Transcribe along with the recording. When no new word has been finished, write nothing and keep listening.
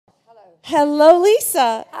Hello,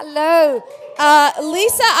 Lisa. Hello.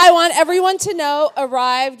 Lisa, I want everyone to know,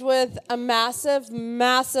 arrived with a massive,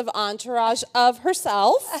 massive entourage of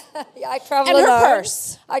herself. Yeah, I travel and alone. her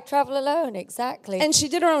purse. I travel alone, exactly. And she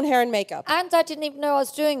did her own hair and makeup. And I didn't even know I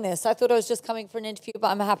was doing this. I thought I was just coming for an interview, but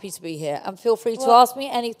I'm happy to be here. And feel free to ask me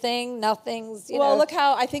anything, nothings, you know. Well, look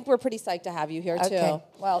how, I think we're pretty psyched to have you here, too.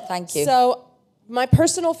 Well, thank you. So, my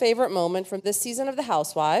personal favorite moment from this season of The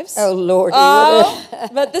Housewives. Oh, Lordy.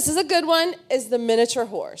 But this is a good one, is the miniature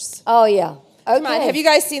horse. Oh, yeah. Okay. Come on, have you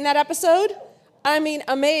guys seen that episode? I mean,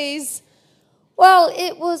 amaze. Well,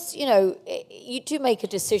 it was, you know, you do make a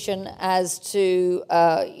decision as to,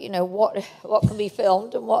 you know, what can be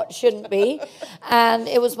filmed and what shouldn't be. And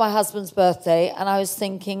it was my husband's birthday, and I was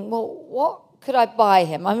thinking, well, what could I buy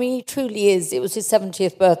him? I mean, he truly is. It was his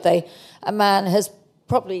 70th birthday. A man has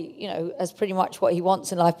probably, you know, as pretty much what he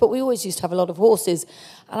wants in life. But we always used to have a lot of horses.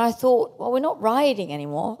 And I thought, well, we're not riding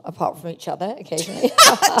anymore, apart from each other occasionally.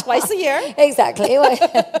 Twice a year. Exactly,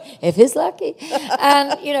 if he's lucky.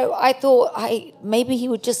 And, you know, I thought maybe he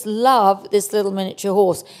would just love this little miniature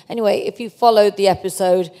horse. Anyway, if you followed the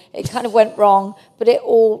episode, it kind of went wrong, but it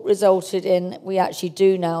all resulted in, we actually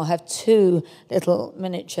do now have 2 little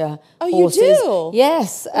miniature horses. Oh, you do?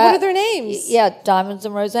 Yes. What are their names? Yeah, Diamonds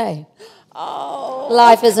and Rosé. Oh,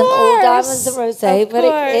 life isn't all diamonds and rosé, but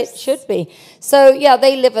it should be. So, yeah,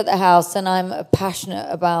 they live at the house, and I'm passionate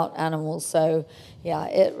about animals. So, yeah,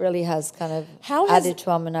 it really has kind of added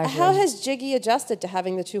to our menagerie. How has Jiggy adjusted to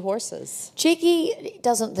having the 2 horses? Jiggy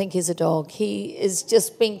doesn't think he's a dog. He is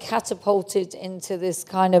just being catapulted into this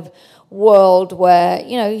kind of world where,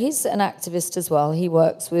 you know, he's an activist as well. He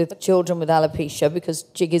works with children with alopecia because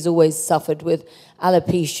Jiggy's always suffered with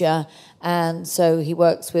alopecia. And so he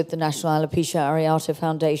works with the National Alopecia Areata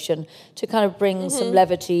Foundation to kind of bring some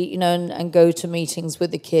levity, you know, and go to meetings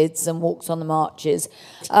with the kids and walks on the marches.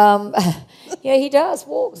 Yeah, he does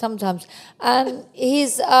walk sometimes. And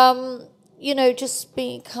he's, you know, just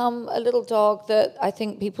become a little dog that I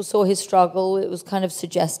think people saw his struggle. It was kind of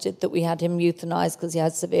suggested that we had him euthanized because he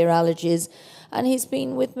had severe allergies. And he's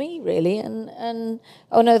been with me, really. And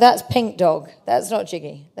oh, no, that's Pink Dog. That's not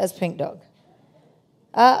Jiggy. That's Pink Dog.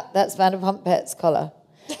 That's Vanderpump Pet's collar.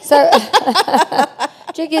 So,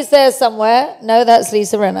 Jiggy's there somewhere. No, that's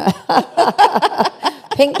Lisa Rinna.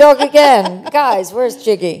 Pink Dog again. Guys, where's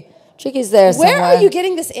Jiggy? Jiggy's there somewhere. Where are you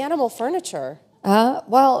getting this animal furniture?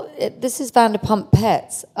 Well, this is Vanderpump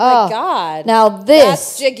Pets. Oh, my God. Now this...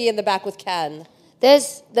 That's Jiggy in the back with Ken.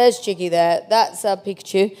 There's Jiggy there. That's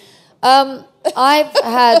Pikachu. I've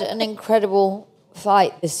had an incredible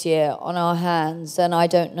fight this year on our hands, and I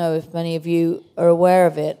don't know if many of you are aware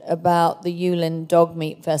of it, about the Yulin Dog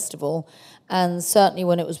Meat Festival. And certainly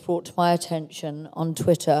when it was brought to my attention on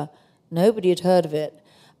Twitter, nobody had heard of it.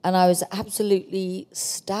 And I was absolutely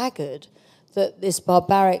staggered that this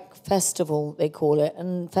barbaric festival, they call it,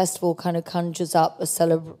 and festival kind of conjures up a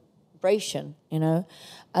celebration, you know.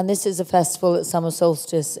 And this is a festival at summer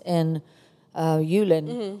solstice in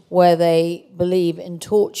Yulin, where they believe in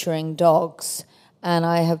torturing dogs. And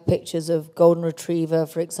I have pictures of golden retriever,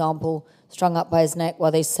 for example, strung up by his neck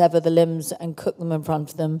while they sever the limbs and cook them in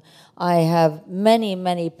front of them. I have many,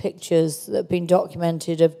 many pictures that have been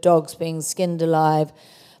documented of dogs being skinned alive,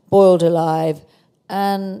 boiled alive.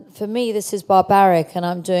 And for me, this is barbaric, and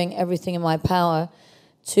I'm doing everything in my power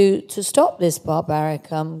to stop this barbaric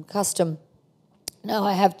custom. Now,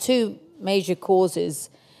 I have 2 major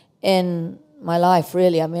causes in my life,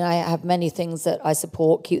 really. I mean, I have many things that I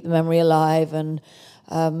support, keep the memory alive, and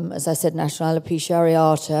as I said, National Alopecia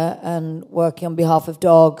Areata, and working on behalf of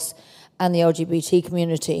dogs and the LGBT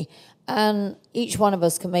community. And each one of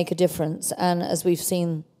us can make a difference. And as we've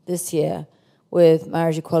seen this year, with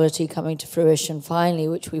marriage equality coming to fruition finally,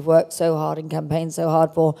 which we've worked so hard and campaigned so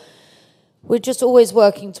hard for, we're just always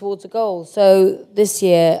working towards a goal. So this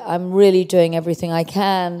year, I'm really doing everything I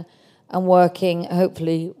can and working,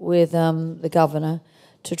 hopefully, with the governor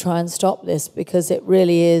to try and stop this, because it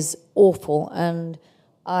really is awful. And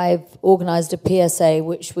I've organised a PSA,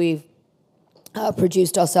 which we've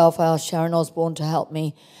produced ourselves. I asked Sharon Osbourne to help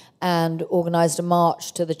me, and organised a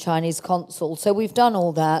march to the Chinese consul. So we've done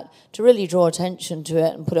all that to really draw attention to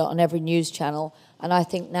it and put it on every news channel. And I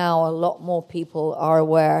think now a lot more people are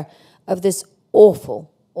aware of this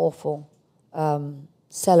awful, awful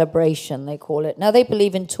celebration, they call it. Now, they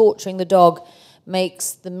believe in torturing the dog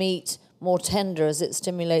makes the meat more tender as it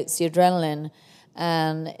stimulates the adrenaline.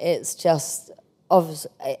 And it's just,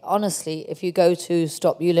 honestly, if you go to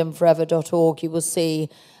stopyulinforever.org, you will see,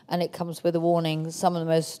 and it comes with a warning, some of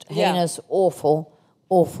the most heinous, awful,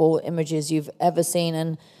 awful images you've ever seen.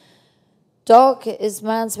 And Dog is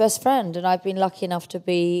man's best friend, and I've been lucky enough to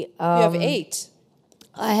be... You have 8.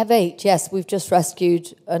 I have 8, yes. We've just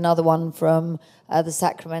rescued another one from the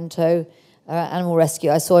Sacramento Animal Rescue.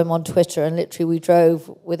 I saw him on Twitter, and literally we drove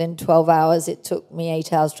within 12 hours. It took me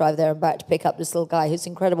 8 hours to drive there and back to pick up this little guy who's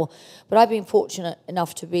incredible. But I've been fortunate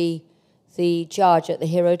enough to be the judge at the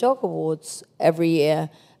Hero Dog Awards every year.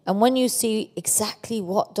 And when you see exactly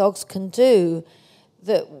what dogs can do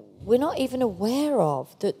that we're not even aware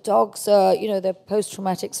of, that dogs are, they're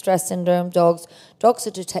post-traumatic stress syndrome dogs. Dogs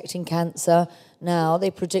are detecting cancer now.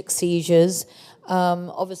 They predict seizures.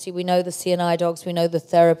 Obviously, we know the CNI dogs, we know the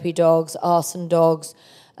therapy dogs, arson dogs,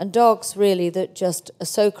 and dogs really that just are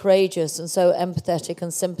so courageous and so empathetic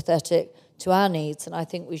and sympathetic to our needs, and I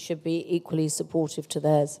think we should be equally supportive to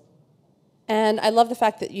theirs. And I love the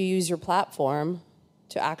fact that you use your platform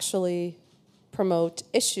to actually promote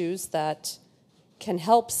issues that can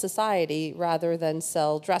help society rather than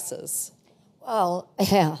sell dresses. Well,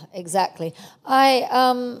 yeah, exactly.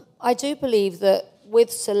 I do believe that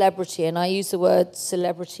with celebrity, and I use the word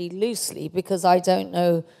celebrity loosely because I don't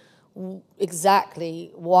know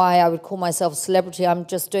exactly why I would call myself a celebrity. I'm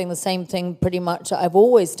just doing the same thing pretty much that I've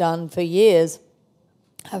always done for years,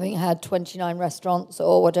 having had 29 restaurants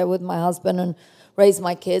or whatever with my husband and raised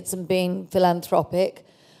my kids and being philanthropic.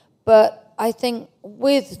 But I think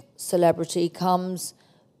with celebrity comes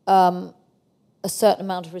a certain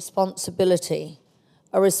amount of responsibility,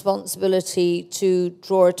 a responsibility to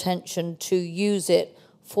draw attention, to use it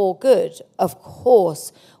for good. Of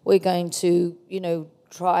course, we're going to,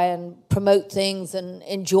 try and promote things and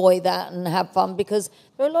enjoy that and have fun because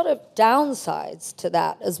there are a lot of downsides to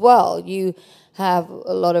that as well. You have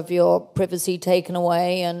a lot of your privacy taken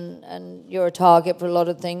away and you're a target for a lot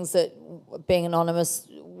of things that being anonymous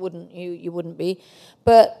you wouldn't be.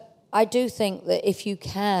 But I do think that if you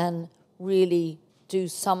can really do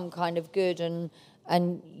some kind of good and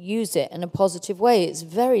use it in a positive way, it's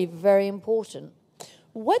very, very important.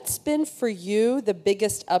 What's been for you the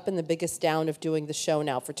biggest up and the biggest down of doing the show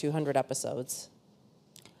now for 200 episodes?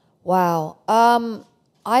 Wow.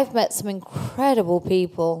 I've met some incredible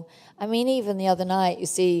people. I mean, even the other night, you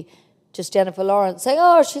see just Jennifer Lawrence saying,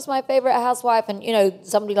 oh, she's my favorite housewife. And,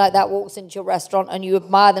 somebody like that walks into your restaurant and you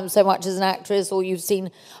admire them so much as an actress. Or you've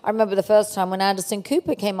seen, I remember the first time when Anderson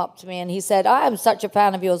Cooper came up to me and he said, I am such a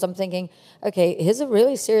fan of yours. I'm thinking, okay, he's a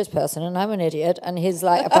really serious person and I'm an idiot. And he's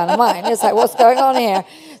like a fan of mine. It's like, what's going on here?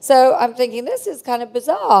 So I'm thinking, this is kind of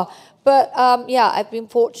bizarre. But, I've been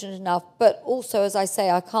fortunate enough. But also, as I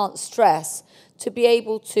say, I can't stress to be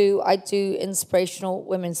able to, I do inspirational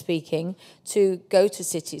women speaking, to go to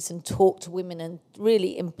cities and talk to women and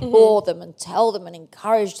really implore them and tell them and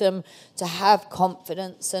encourage them to have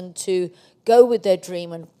confidence and to go with their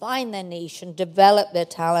dream and find their niche and develop their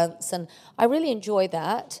talents. And I really enjoy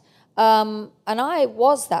that. And I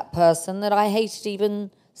was that person that I hated even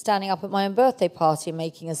standing up at my own birthday party and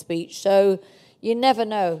making a speech. So you never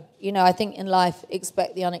know. I think in life,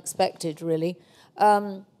 expect the unexpected, really.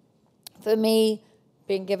 For me,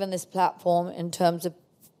 being given this platform in terms of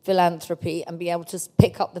philanthropy and be able to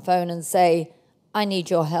pick up the phone and say, I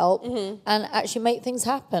need your help, and actually make things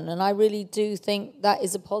happen. And I really do think that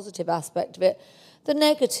is a positive aspect of it. The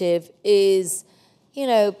negative is,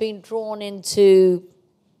 being drawn into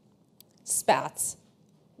spats.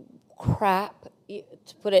 Crap,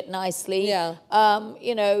 to put it nicely. Yeah.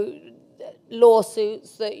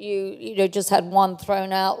 Lawsuits that you just had one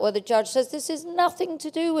thrown out where the judge says this is nothing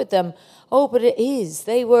to do with them. Oh, but it is.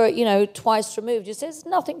 They were, twice removed. You say it's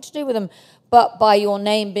nothing to do with them. But by your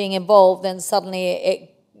name being involved, then suddenly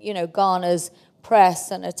it garners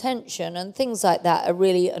press and attention, and things like that are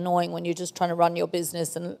really annoying when you're just trying to run your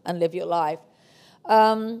business and live your life.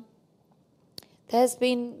 There's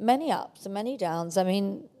been many ups and many downs. I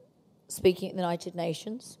mean, speaking at the United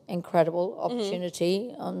Nations, incredible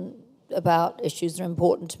opportunity about issues that are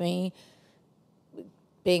important to me,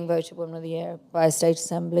 being voted Woman of the Year by a state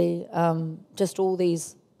assembly, just all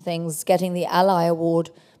these things, getting the Ally Award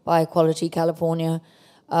by Equality California,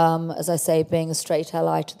 as I say, being a straight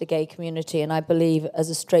ally to the gay community. And I believe as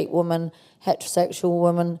a straight woman, heterosexual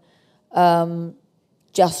woman,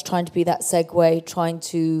 just trying to be that segue, trying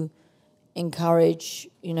to encourage,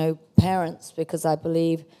 parents, because I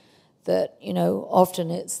believe that, often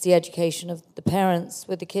it's the education of the parents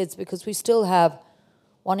with the kids, because we still have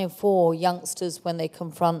 1 in 4 youngsters, when they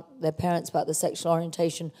confront their parents about their sexual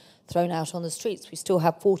orientation, thrown out on the streets. We still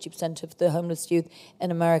have 40% of the homeless youth in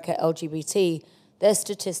America LGBT. They're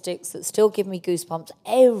statistics that still give me goosebumps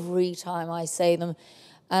every time I say them.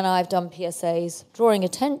 And I've done PSAs drawing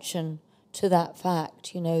attention to that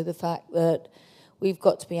fact, the fact that we've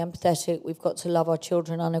got to be empathetic, we've got to love our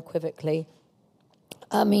children unequivocally.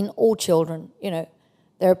 I mean, all children,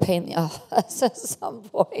 they're a pain in the ass at some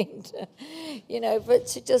point, but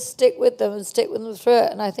to just stick with them and stick with them through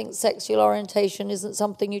it. And I think sexual orientation isn't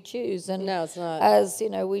something you choose. And no, it's not. As,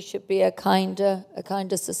 we should be a kinder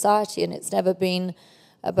society, and it's never been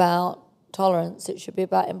about tolerance. It should be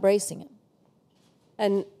about embracing it.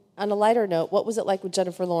 And on a lighter note, what was it like when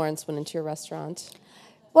Jennifer Lawrence went into your restaurant?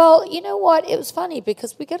 Well, you know what? It was funny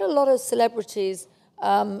because we get a lot of celebrities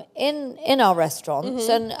in our restaurants,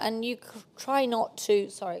 and you try not to.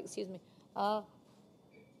 Sorry, excuse me.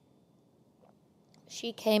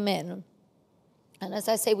 She came in, and as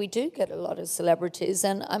I say, we do get a lot of celebrities,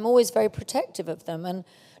 and I'm always very protective of them. And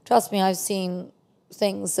trust me, I've seen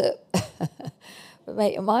things that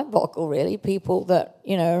make your mind boggle. Really, people that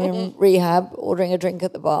are in rehab ordering a drink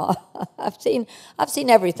at the bar. I've seen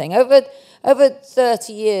everything over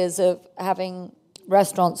 30 years of having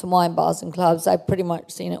restaurants and wine bars and clubs. I've pretty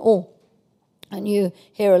much seen it all. And you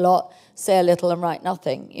hear a lot, say a little, and write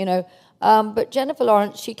nothing, But Jennifer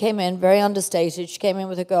Lawrence, she came in very understated. She came in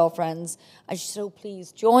with her girlfriends, and she said, "Oh,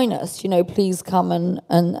 please join us. Please come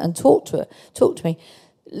and talk to me."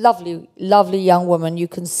 Lovely, lovely young woman. You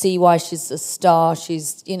can see why she's a star.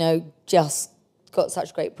 She's, just got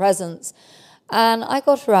such great presence. And I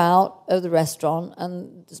got her out of the restaurant,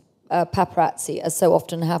 and paparazzi, as so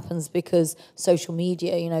often happens because social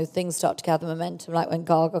media, things start to gather momentum. Like when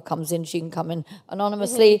Gaga comes in, she can come in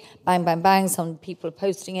anonymously, bang, bang, bang. Some people are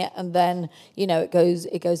posting it, and then it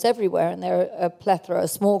goes everywhere. And there are a plethora, a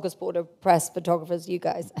smorgasbord of press photographers, you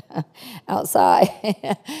guys, outside,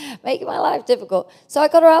 making my life difficult. So I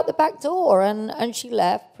got her out the back door, and she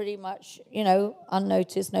left pretty much,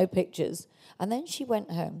 unnoticed, no pictures. And then she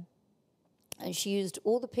went home. And she used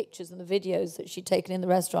all the pictures and the videos that she'd taken in the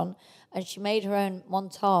restaurant, and she made her own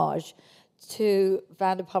montage to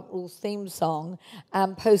Vanderpump Rules theme song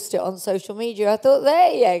and posted it on social media. I thought,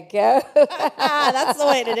 there you go. That's the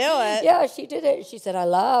way to do it. Yeah, she did it. She said, "I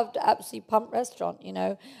loved absolutely Pump Restaurant,"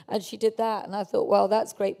 and she did that. And I thought, well,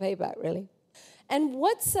 that's great payback, really. And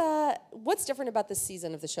what's different about this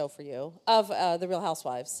season of the show for you, of The Real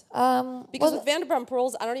Housewives? Because with Vanderpump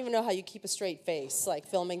Rules, I don't even know how you keep a straight face, like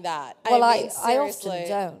filming that. Well, I often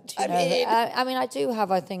don't. I do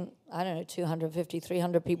have, I think, 250,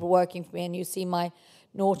 300 people working for me, and you see my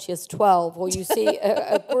naughtiest 12, or you see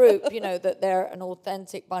a group, that they're an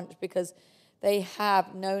authentic bunch because they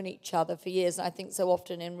have known each other for years. And I think so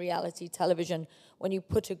often in reality television, when you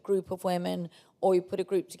put a group of women or you put a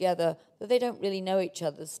group together, that they don't really know each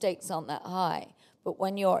other. The stakes aren't that high. But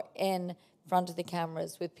when you're in front of the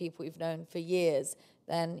cameras with people you've known for years,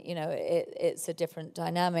 then, it's a different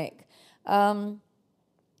dynamic. Vanderpump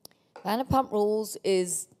Rules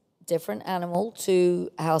is different animal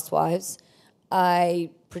to Housewives.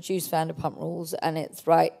 I produce Vanderpump Rules, and it's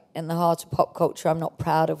right in the heart of pop culture. I'm not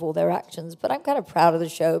proud of all their actions, but I'm kind of proud of the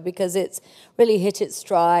show because it's really hit its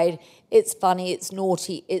stride. It's funny, it's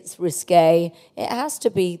naughty, it's risque. It has to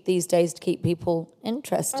be these days to keep people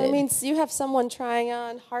interested. I mean, so you have someone trying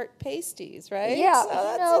on heart pasties, right? Yeah,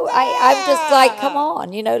 So I'm just like, come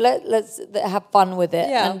on, let's have fun with it.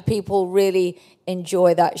 Yeah. And people really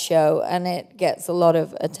enjoy that show, and it gets a lot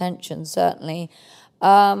of attention, certainly.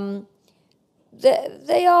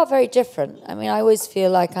 They are very different. I mean, I always feel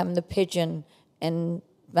like I'm the pigeon in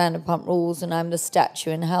Vanderpump Rules and I'm the statue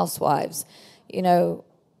in Housewives.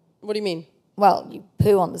 What do you mean? Well, you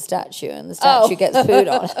poo on the statue and the statue gets pooed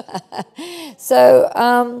on. So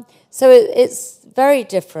it's very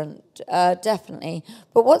different, definitely.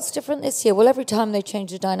 But what's different this year? Well, every time they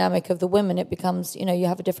change the dynamic of the women, it becomes, you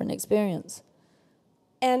have a different experience.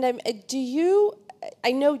 And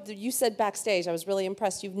I know that you said backstage, I was really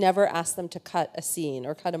impressed, you've never asked them to cut a scene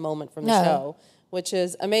or cut a moment from the show, which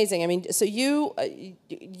is amazing. I mean, so you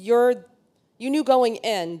knew going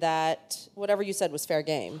in that whatever you said was fair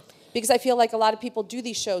game. Because I feel like a lot of people do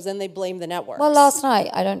these shows and they blame the networks. Well, last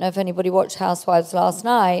night, I don't know if anybody watched Housewives last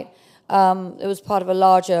night. It was part of a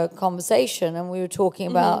larger conversation, and we were talking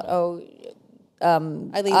about,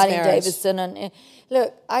 Eileen Davidson. And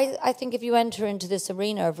look, I think if you enter into this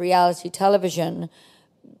arena of reality television,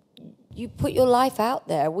 you put your life out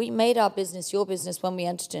there. We made our business your business when we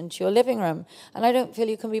entered into your living room. And I don't feel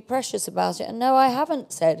you can be precious about it. And no, I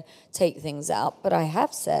haven't said take things out, but I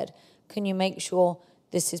have said, can you make sure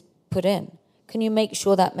this is put in? Can you make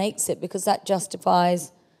sure that makes it? Because that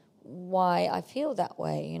justifies why I feel that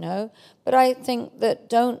way, But I think that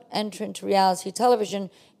don't enter into reality television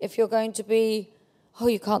if you're going to be,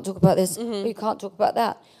 you can't talk about this, or you can't talk about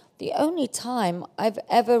that. The only time I've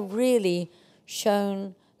ever really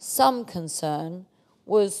shown some concern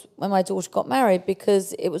was when my daughter got married,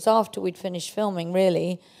 because it was after we'd finished filming,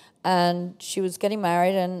 really, and she was getting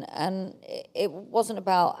married, and it wasn't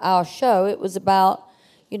about our show. It was about,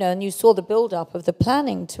 and you saw the build-up of the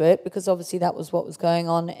planning to it, because obviously that was what was going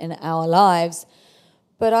on in our lives.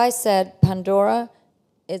 But I said, Pandora,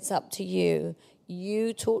 it's up to you.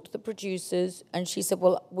 You talk to the producers. And she said,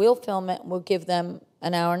 well, we'll film it and we'll give them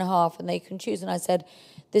an hour and a half and they can choose. And I said,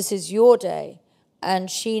 this is your day.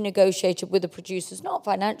 And she negotiated with the producers, not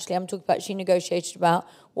financially, I'm talking about, she negotiated about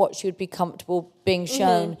what she would be comfortable being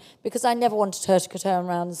shown. Because I never wanted her to turn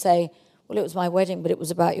around and say, well, it was my wedding, but it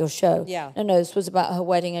was about your show. Yeah. No, this was about her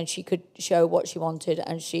wedding, and she could show what she wanted,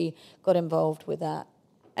 and she got involved with that.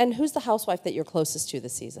 And who's the housewife that you're closest to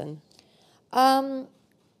this season?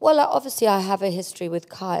 Well, obviously I have a history with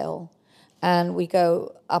Kyle, and we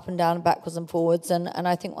go up and down, backwards and forwards, and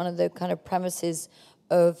I think one of the kind of premises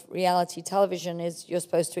of reality television is you're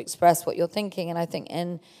supposed to express what you're thinking, and I think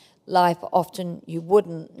in life often you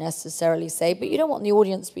wouldn't necessarily say, but you don't want the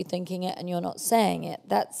audience to be thinking it and you're not saying it.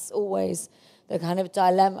 That's always the kind of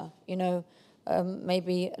dilemma,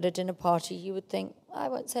 maybe at a dinner party you would think, I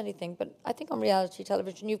won't say anything, but I think on reality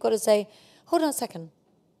television you've got to say, hold on a second,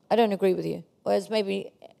 I don't agree with you. Whereas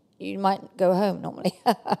maybe you might go home normally.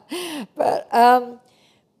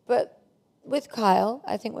 But with Kyle,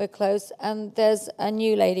 I think we're close. And there's a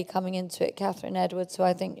new lady coming into it, Catherine Edwards, who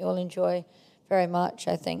I think you'll enjoy very much.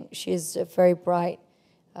 I think she's a very bright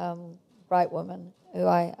woman who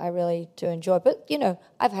I really do enjoy. But,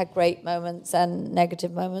 I've had great moments and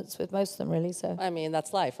negative moments with most of them, really. So I mean,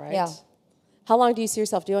 that's life, right? Yeah. How long do you see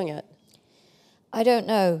yourself doing it? I don't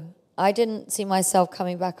know. I didn't see myself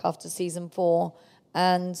coming back after season 4.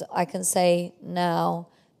 And I can say now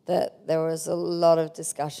that there was a lot of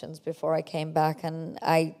discussions before I came back, and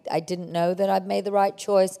I didn't know that I'd made the right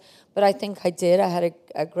choice, but I think I did. I had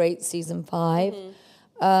a great season 5.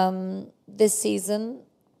 This season,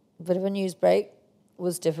 a bit of a news break,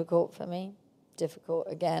 was difficult for me, difficult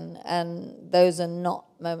again, and those are not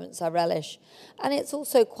moments I relish. And it's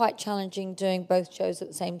also quite challenging doing both shows at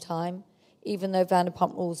the same time, even though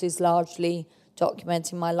Vanderpump Rules is largely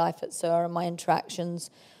documenting my life at SUR and my interactions,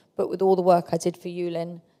 but with all the work I did for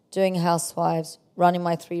Yulin, doing Housewives, running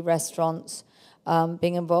my 3 restaurants,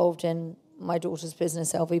 being involved in my daughter's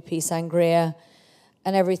business, LVP Sangria,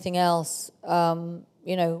 and everything else,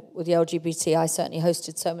 with the LGBT, I certainly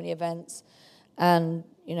hosted so many events, and,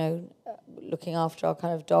 looking after our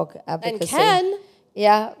kind of dog advocacy. And Ken.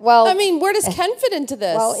 Yeah, well... I mean, where does Ken fit into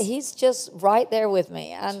this? Well, he's just right there with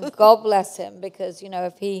me, and God bless him, because,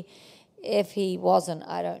 if he wasn't,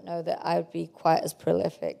 I don't know that I would be quite as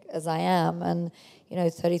prolific as I am. And,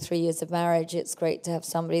 33 years of marriage, it's great to have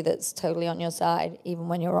somebody that's totally on your side, even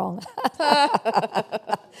when you're wrong.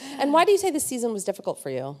 And why do you say this season was difficult for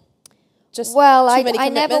you? Just well, too many I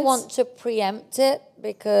never commitments? want to preempt it,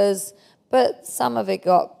 but some of it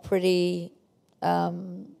got pretty...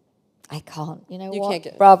 I can't. You know you what? Can't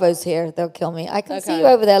get... Bravo's here. They'll kill me. I can see you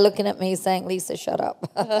over there looking at me saying, Lisa, shut up.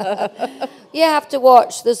 You have to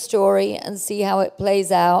watch the story and see how it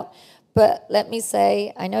plays out. But let me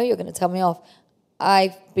say, I know you're going to tell me off.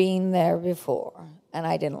 I've been there before, and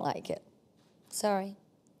I didn't like it. Sorry.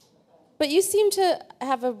 But you seem to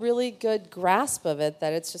have a really good grasp of it,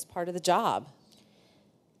 that it's just part of the job.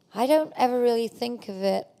 I don't ever really think of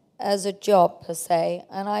it as a job, per se.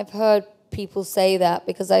 And I've heard people say that,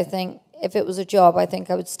 because I think if it was a job, I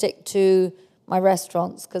think I would stick to my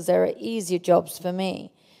restaurants, because there are easier jobs for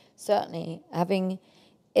me. Certainly,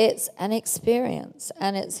 it's an experience,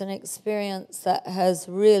 and it's an experience that has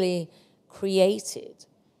really created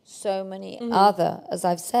so many other, as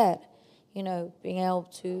I've said, being able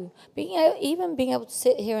to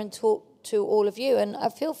sit here and talk to all of you, and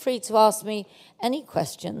feel free to ask me any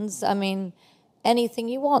questions. I mean, anything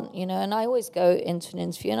you want, and I always go into an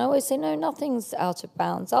interview and I always say, no, nothing's out of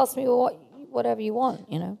bounds. Ask me whatever you want,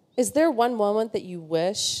 Is there one moment that you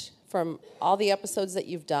wish from all the episodes that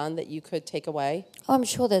you've done that you could take away? Oh, I'm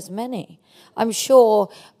sure there's many. I'm sure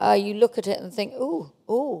you look at it and think, ooh.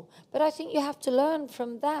 But I think you have to learn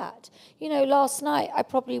from that. Last night I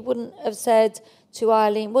probably wouldn't have said to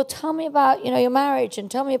Eileen, well, tell me about, your marriage, and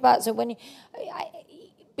tell me about, so when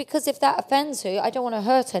because if that offends her, I don't want to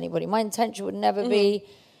hurt anybody. My intention would never be.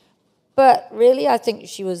 But really, I think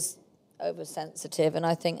she was oversensitive. And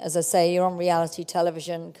I think, as I say, you're on reality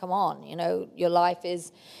television. Come on, your life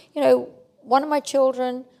is, one of my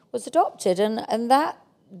children was adopted. And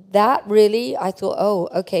that really, I thought, oh,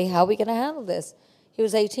 okay, how are we going to handle this? He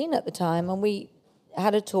was 18 at the time, and we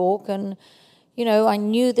had a talk. And, I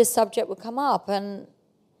knew this subject would come up. And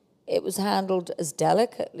it was handled as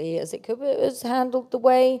delicately as it could, but it was handled the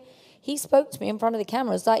way he spoke to me in front of the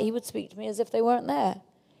cameras, like he would speak to me as if they weren't there.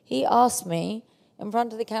 He asked me in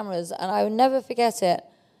front of the cameras, and I will never forget it.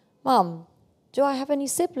 Mum, do I have any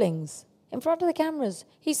siblings? In front of the cameras.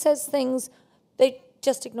 He says things, they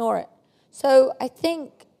just ignore it. So I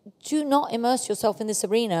think, do not immerse yourself in this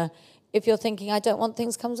arena if you're thinking, I don't want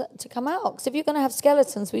things to come out. Because if you're going to have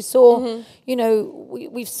skeletons, we saw, you know,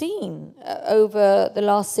 we've seen over the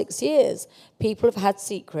last 6 years, people have had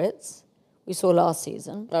secrets. We saw last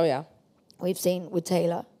season. Oh, yeah. We've seen with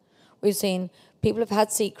Taylor. We've seen people have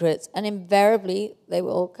had secrets, and invariably they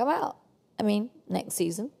will come out. I mean, next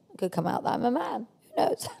season it could come out that I'm a man. Who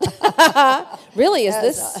knows? Really?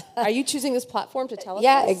 Are you choosing this platform to tell us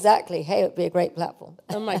Yeah, this? exactly. Hey, it would be a great platform.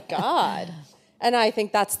 Oh, my God. And I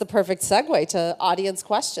think that's the perfect segue to audience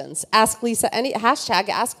questions. Ask Lisa hashtag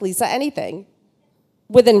Ask Lisa anything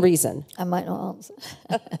within reason. I might not answer.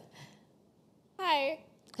 Hi.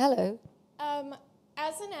 Hello.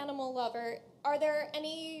 As an animal lover, are there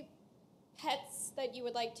any pets that you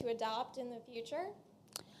would like to adopt in the future?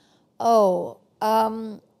 Oh,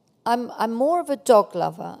 I'm more of a dog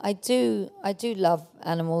lover. I do love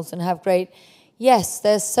animals and have great. Yes,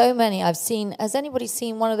 there's so many I've seen. Has anybody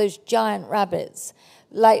seen one of those giant rabbits?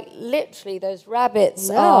 Like literally, those rabbits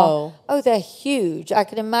are. Oh, they're huge. I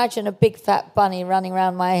could imagine a big fat bunny running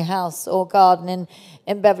around my house or garden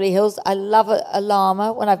in Beverly Hills. I love a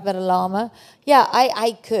llama when I've met a llama. Yeah,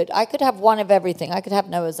 I could have one of everything. I could have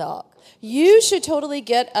Noah's Ark. You should totally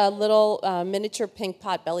get a little miniature pink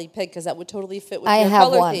pot-bellied pig because that would totally fit with I your have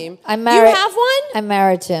color one. theme. I married, you have one? I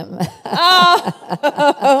married him.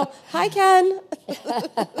 Oh, hi, Ken.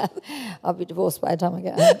 I'll be divorced by the time I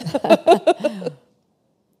get home.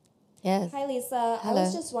 Yes. Hi, Lisa. Hello. I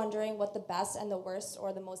was just wondering what the best and the worst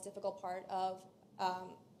or the most difficult part of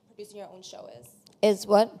producing your own show is. Is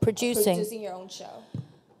what? Producing? Producing your own show.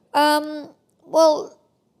 Well,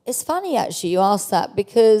 it's funny actually you asked that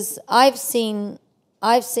because I've seen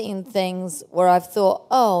things where I've thought,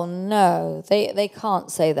 oh no, they can't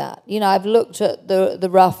say that. You know, I've looked at the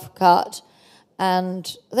rough cut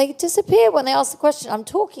and they disappear when they ask the question. I'm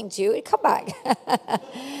talking to you, come back.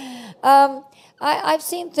 I've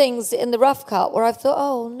seen things in the rough cut where I've thought,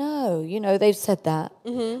 oh no, you know, they've said that.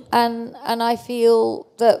 Mm-hmm. And I feel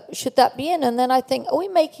that, should that be in? And then I think, are we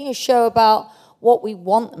making a show about what we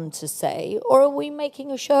want them to say, or are we making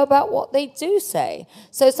a show about what they do say?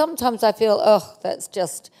 So sometimes I feel, that's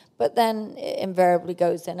just, but then it invariably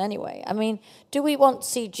goes in anyway. I mean, do we want to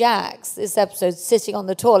see Jax, this episode, sitting on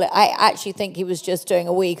the toilet? I actually think he was just doing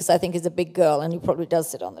a wee because I think he's a big girl and he probably does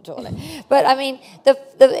sit on the toilet. But I mean,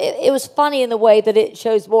 it was funny in the way that it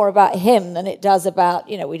shows more about him than it does about,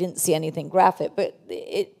 you know, we didn't see anything graphic, but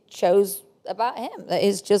it shows about him, that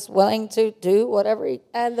he's just willing to do whatever he...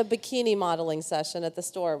 And the bikini modeling session at the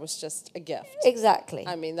store was just a gift. Exactly.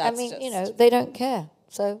 I mean, that's you know, they don't care.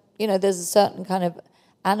 So, you know, there's a certain kind of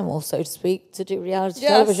animal, so to speak, to do reality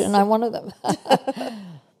television, and I'm one of them.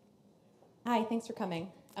 Hi, thanks for coming.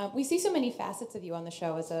 We see so many facets of you on the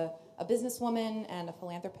show as a businesswoman and a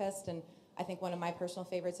philanthropist, and I think one of my personal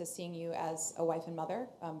favorites is seeing you as a wife and mother,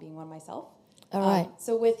 being one myself. All right.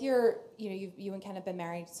 So with your, you know, you and Ken have been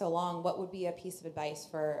married so long, what would be a piece of advice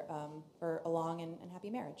for a long and happy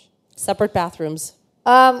marriage? Separate bathrooms.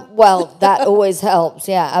 Well, that always helps.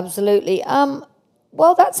 Yeah, absolutely.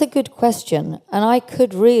 Well, that's a good question. And I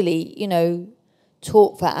could really, you know,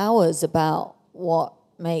 talk for hours about what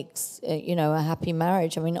makes, you know, a happy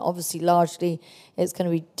marriage. I mean, obviously, largely, it's going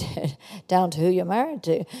to be down to who you're married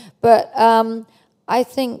to. But I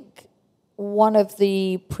think one of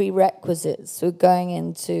the prerequisites for going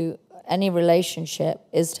into any relationship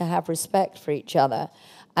is to have respect for each other.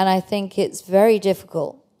 And I think it's very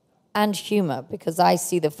difficult, and humor, because I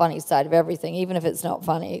see the funny side of everything. Even if it's not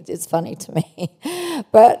funny, it's funny to me.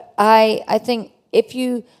 But I think if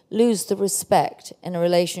you lose the respect in a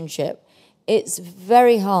relationship, it's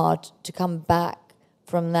very hard to come back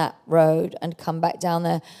from that road and come back down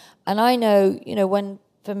there. And I know, you know, when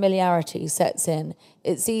familiarity sets in,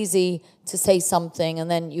 it's easy to say something and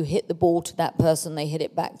then you hit the ball to that person, they hit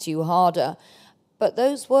it back to you harder. But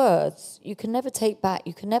those words, you can never take back,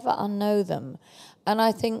 you can never unknow them. And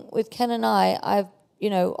I think with Ken and I've,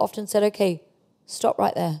 you know, often said, okay, stop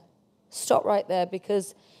right there,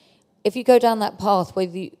 because if you go down that path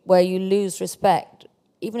where you lose respect,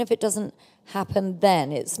 even if it doesn't happen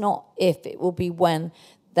then, it's not if, it will be when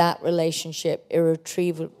that relationship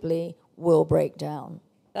irretrievably will break down.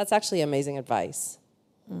 That's actually amazing advice.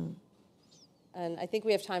 And I think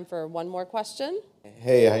we have time for one more question.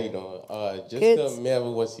 Hey, how you doing? Just Good. to mirror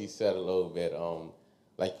what she said a little bit,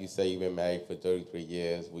 like you say, you've been married for 33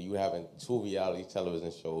 years. Were you having 2 reality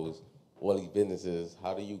television shows, all these businesses?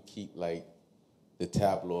 How do you keep, like, the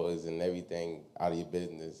tabloids and everything out of your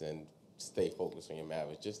business and stay focused on your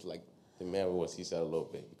marriage. Just like the man was, he said a little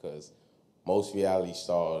bit, because most reality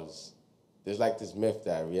stars, there's like this myth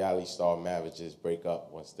that reality star marriages break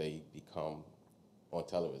up once they become on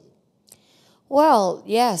television. Well,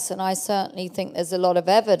 yes, and I certainly think there's a lot of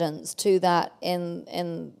evidence to that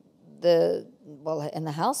in the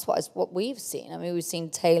Housewives, what we've seen. I mean, we've seen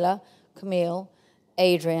Taylor, Camille,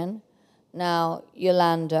 Adrian, now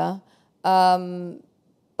Yolanda,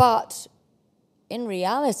 but in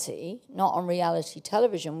reality, not on reality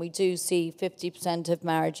television, we do see 50% of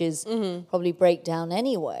marriages probably break down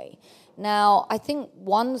anyway. Now, I think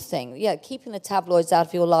one thing, keeping the tabloids out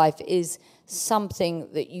of your life is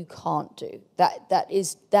something that you can't do. That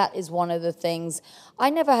is one of the things. I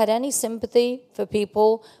never had any sympathy for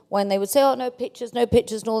people when they would say, oh, no pictures,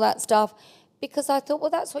 and all that stuff, because I thought,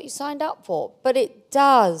 well, that's what you signed up for. But it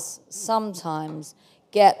does sometimes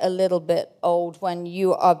get a little bit old when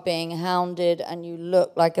you are being hounded and you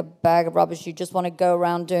look like a bag of rubbish. You just want to go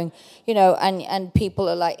around doing, and people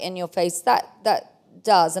are like in your face. That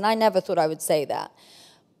does, and I never thought I would say that.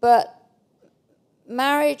 But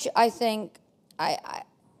marriage, I think, I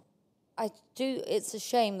do, it's a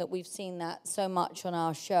shame that we've seen that so much on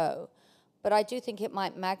our show, but I do think it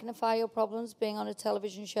might magnify your problems being on a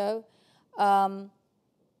television show.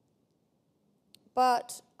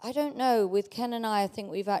 But I don't know, with Ken and I think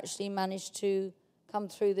we've actually managed to come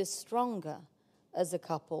through this stronger as a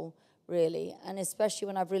couple, really. And especially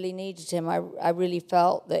when I've really needed him, I really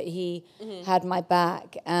felt that he had my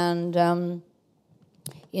back and,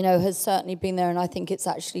 has certainly been there. And I think it's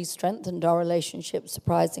actually strengthened our relationship,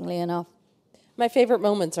 surprisingly enough. My favorite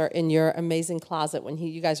moments are in your amazing closet when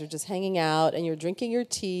you guys are just hanging out and you're drinking your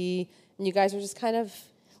tea and you guys are just kind of...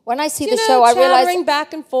 When I see the show, I realize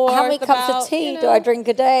back and forth. How many cups of tea do I drink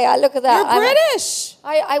a day? I look at that. You're British.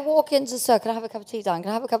 I walk into Sir, can I have a cup of tea, darling? Can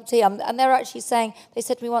I have a cup of tea? And they're actually saying, they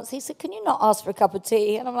said to me once, he said, can you not ask for a cup of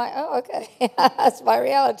tea? And I'm like, oh, okay. That's my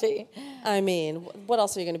reality. I mean, what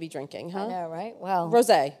else are you going to be drinking, huh? I know, right? Well.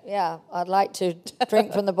 Rosé. Yeah, I'd like to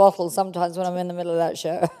drink from the bottle sometimes when I'm in the middle of that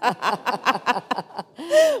show.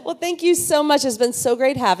 Well, thank you so much. It's been so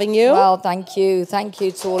great having you. Well, thank you. Thank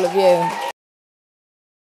you to all of you.